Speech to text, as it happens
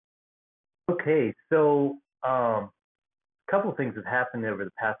Okay, so a couple things have happened over the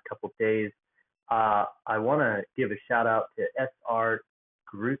past couple days. I want to give a shout out to SR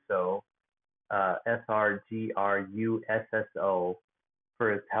Grusso, SRGRUSSO,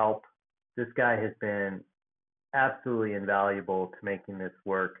 for his help. This guy has been absolutely invaluable to making this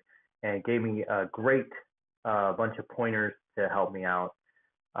work and gave me a great bunch of pointers to help me out.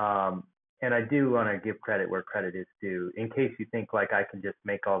 Um, and I do want to give credit where credit is due. In case you think like I can just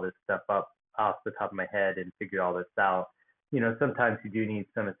make all this stuff up off the top of my head and figure all this out, sometimes you do need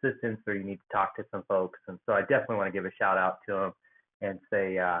some assistance or you need to talk to some folks. And so I definitely want to give a shout out to him and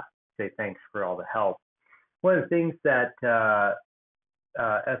say thanks for all the help. One of the things that SR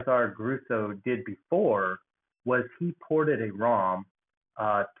Grusso did before was he ported a ROM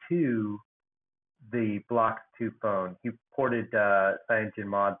to the Blocks 2 phone. He ported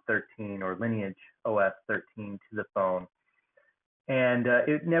CyanogenMod 13 or Lineage OS 13 to the phone, and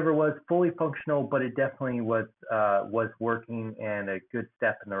it never was fully functional, but it definitely was working and a good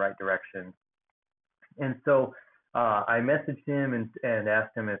step in the right direction. And so I messaged him and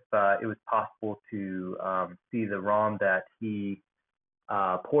asked him if it was possible to see the ROM that he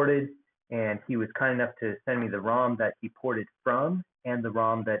ported, and he was kind enough to send me the ROM that he ported from and the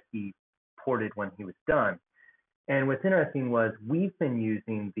ROM that he ported when he was done. And what's interesting was we've been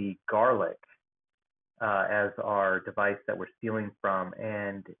using the Garlic as our device that we're stealing from,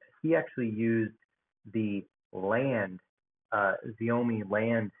 and he actually used the Land, Xiaomi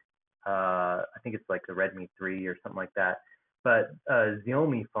Land, I think it's like the Redmi 3 or something like that, but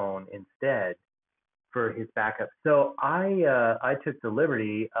Xiaomi phone instead for his backup. So I took the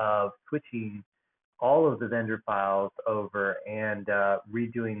liberty of switching all of the vendor files over and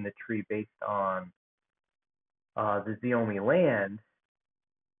redoing the tree based on the Xiaomi Land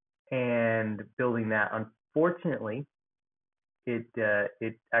and building that. Unfortunately, it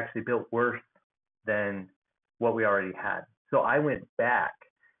actually built worse than what we already had. So I went back.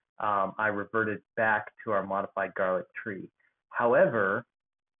 I reverted back to our modified garlic tree. However,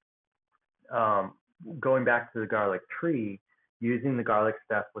 going back to the garlic tree, using the garlic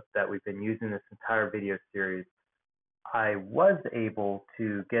stuff that we've been using this entire video series, I was able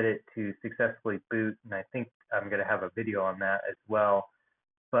to get it to successfully boot, and I think I'm going to have a video on that as well.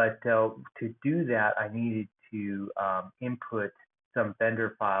 But to do that, I needed to input some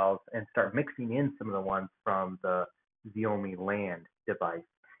vendor files and start mixing in some of the ones from the Xiaomi Land device.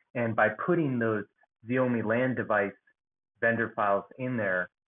 And by putting those Xiaomi Land device vendor files in there,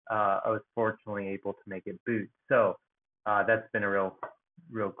 I was fortunately able to make it boot. So that's been a real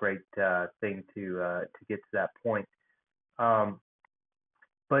great thing to get to that point.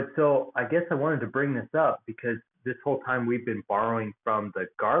 But so I guess I wanted to bring this up because this whole time we've been borrowing from the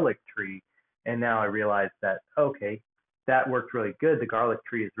garlic tree, and now I realized that, okay, that worked really good. The garlic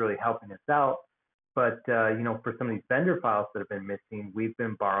tree is really helping us out. But, for some of these vendor files that have been missing, we've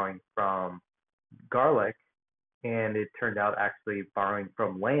been borrowing from garlic, and it turned out actually borrowing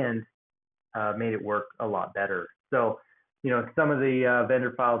from Land made it work a lot better. So, some of the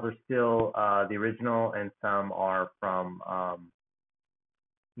vendor files are still the original, and some are from,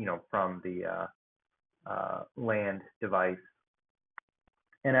 from the Land device.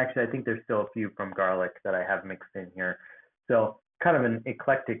 And actually, I think there's still a few from Garlic that I have mixed in here. So kind of an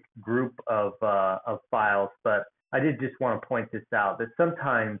eclectic group of files, but I did just want to point this out, that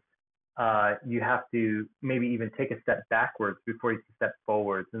sometimes you have to maybe even take a step backwards before you can step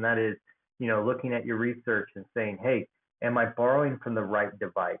forwards. And that is, looking at your research and saying, hey, am I borrowing from the right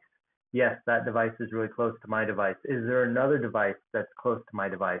device? Yes, that device is really close to my device. Is there another device that's close to my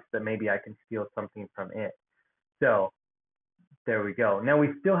device that maybe I can steal something from it? So there we go. Now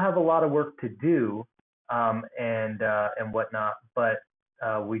we still have a lot of work to do and whatnot, but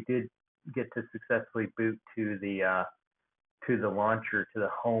we did get to successfully boot to the launcher, to the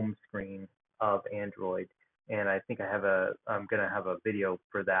home screen of Android, and I think I'm gonna have a video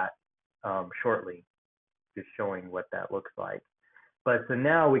for that shortly, just showing what that looks like. But so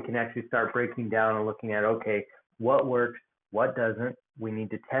now we can actually start breaking down and looking at, okay, what works, what doesn't. We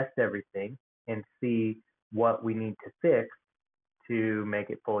need to test everything and see what we need to fix to make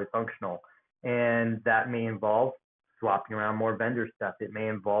it fully functional. And that may involve swapping around more vendor stuff. It may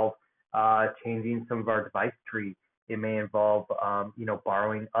involve changing some of our device tree. It may involve,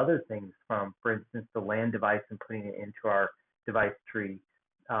 borrowing other things from, for instance, the Land device and putting it into our device tree,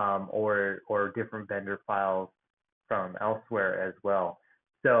 or different vendor files from elsewhere as well.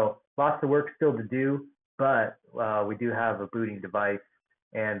 So lots of work still to do, but we do have a booting device,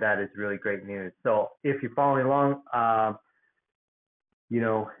 and that is really great news. So if you're following along,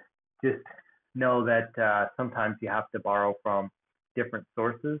 just know that sometimes you have to borrow from different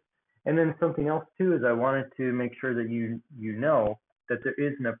sources, And then something else too is I wanted to make sure that you know that there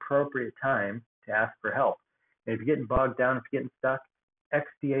is an appropriate time to ask for help. And if you're getting bogged down, if you're getting stuck,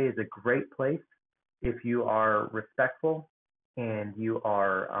 XDA is a great place if you are respectful and you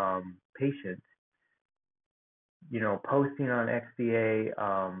are patient. Posting on XDA,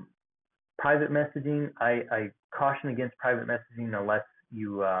 private messaging, I caution against private messaging unless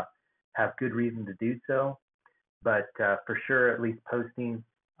you have good reason to do so. But for sure, at least posting,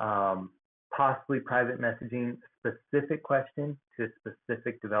 possibly private messaging, specific question to a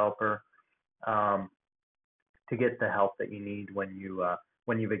specific developer um, to get the help that you need when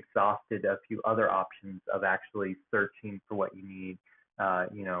you've exhausted a few other options of actually searching for what you need.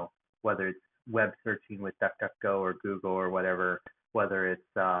 Whether it's web searching with DuckDuckGo or Google or whatever, whether it's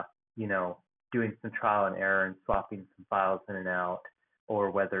doing some trial and error and swapping some files in and out,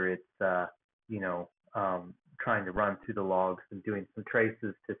 or whether it's you know trying to run through the logs and doing some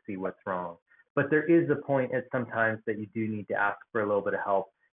traces to see what's wrong. But there is a point at sometimes that you do need to ask for a little bit of help.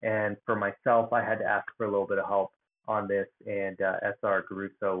 And for myself, I had to ask for a little bit of help on this, and SR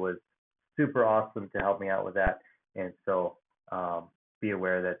Garuso was super awesome to help me out with that. And so be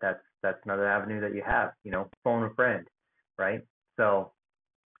aware that that's another avenue that you have. Phone a friend, right? So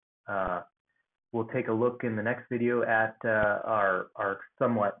we'll take a look in the next video at our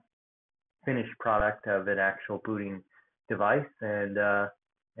somewhat finished product of an actual booting device, and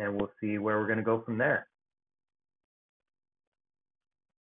we'll see where we're going to go from there.